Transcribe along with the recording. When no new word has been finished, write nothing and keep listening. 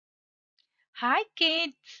Hi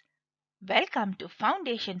kids, welcome to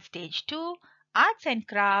Foundation Stage 2 Arts and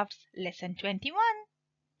Crafts Lesson 21.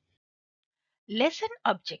 Lesson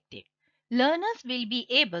Objective. Learners will be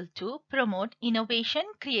able to promote innovation,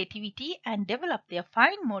 creativity and develop their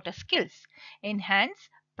fine motor skills, enhance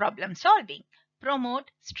problem solving,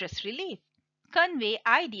 promote stress relief, convey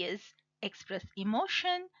ideas, express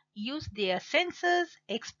emotion, use their senses,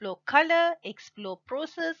 explore color, explore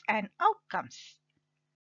process and outcomes.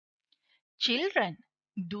 Children,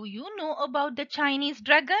 do you know about the Chinese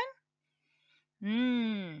dragon?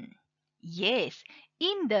 Hmm. Yes,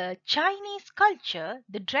 in the Chinese culture,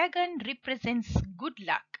 the dragon represents good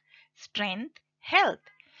luck, strength, health.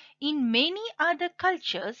 In many other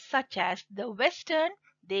cultures, such as the Western,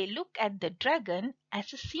 they look at the dragon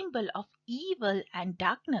as a symbol of evil and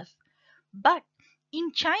darkness. But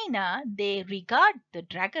in China, they regard the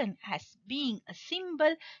dragon as being a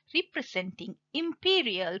symbol representing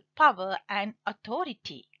imperial power and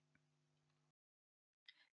authority.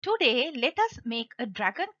 Today, let us make a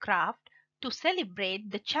dragon craft to celebrate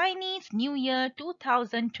the Chinese New Year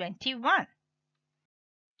 2021.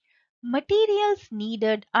 Materials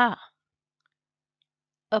needed are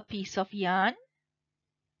a piece of yarn,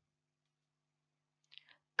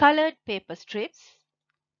 colored paper strips,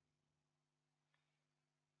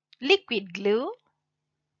 liquid glue,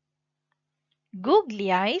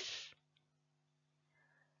 googly eyes,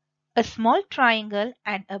 a small triangle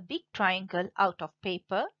and a big triangle out of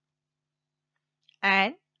paper,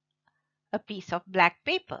 and a piece of black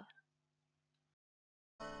paper.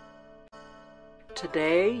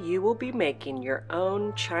 Today you will be making your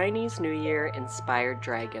own Chinese New Year inspired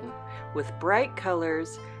dragon with bright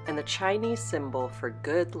colors and the Chinese symbol for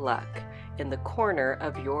good luck in the corner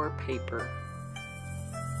of your paper.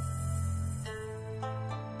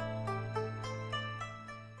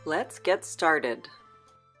 Let's get started.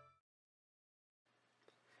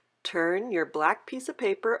 Turn your black piece of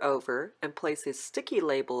paper over and place a sticky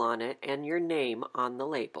label on it and your name on the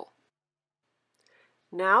label.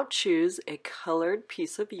 Now choose a colored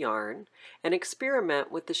piece of yarn and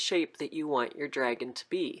experiment with the shape that you want your dragon to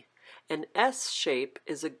be. An S shape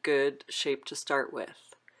is a good shape to start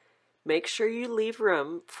with. Make sure you leave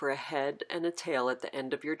room for a head and a tail at the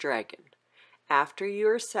end of your dragon. After you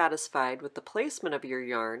are satisfied with the placement of your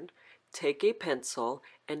yarn, take a pencil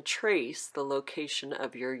and trace the location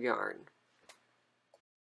of your yarn.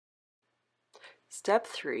 Step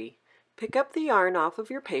 3. Pick up the yarn off of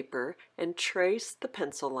your paper and trace the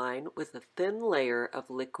pencil line with a thin layer of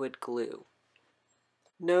liquid glue.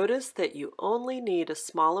 Notice that you only need a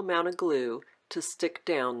small amount of glue to stick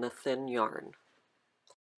down the thin yarn.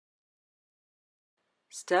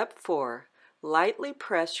 Step 4. Lightly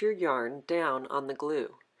press your yarn down on the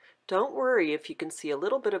glue. Don't worry if you can see a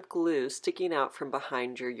little bit of glue sticking out from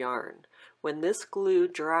behind your yarn. When this glue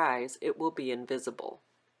dries, it will be invisible.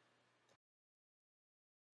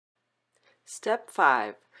 Step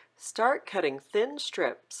 5. Start cutting thin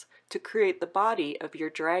strips to create the body of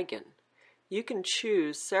your dragon. You can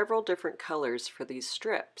choose several different colors for these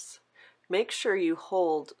strips. Make sure you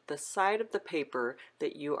hold the side of the paper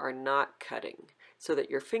that you are not cutting so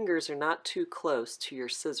that your fingers are not too close to your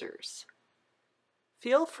scissors.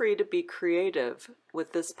 Feel free to be creative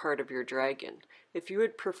with this part of your dragon. If you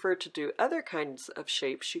would prefer to do other kinds of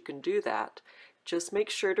shapes, you can do that. Just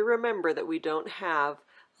make sure to remember that we don't have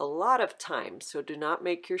a lot of time, so do not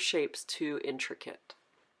make your shapes too intricate.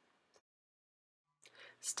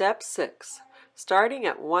 Step 6. Starting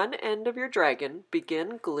at one end of your dragon,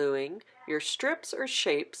 begin gluing your strips or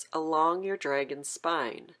shapes along your dragon's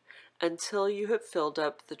spine until you have filled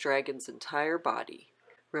up the dragon's entire body.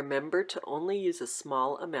 Remember to only use a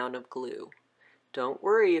small amount of glue. Don't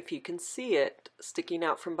worry if you can see it sticking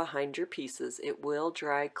out from behind your pieces, it will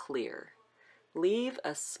dry clear. Leave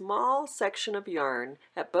a small section of yarn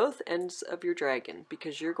at both ends of your dragon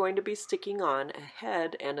because you're going to be sticking on a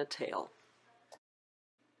head and a tail.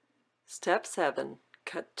 Step 7.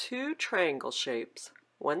 Cut 2 triangle shapes,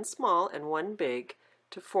 one small and one big,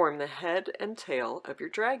 to form the head and tail of your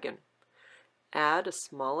dragon. Add a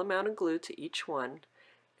small amount of glue to each one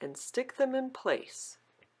and stick them in place.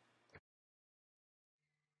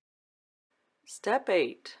 Step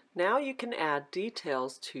 8. Now you can add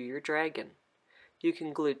details to your dragon. You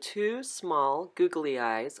can glue 2 small googly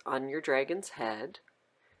eyes on your dragon's head.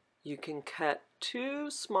 You can cut 2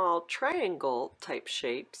 small triangle type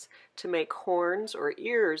shapes to make horns or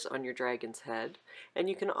ears on your dragon's head, and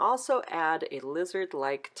you can also add a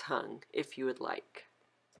lizard-like tongue if you would like.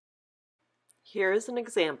 Here is an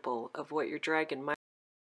example of what your dragon might.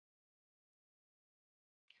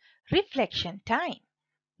 Reflection time.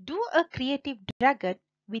 Do a creative dragon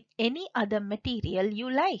with any other material you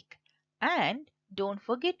like. And don't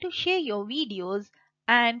forget to share your videos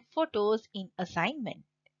and photos in assignment.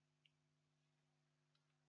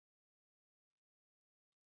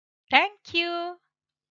 Thank you.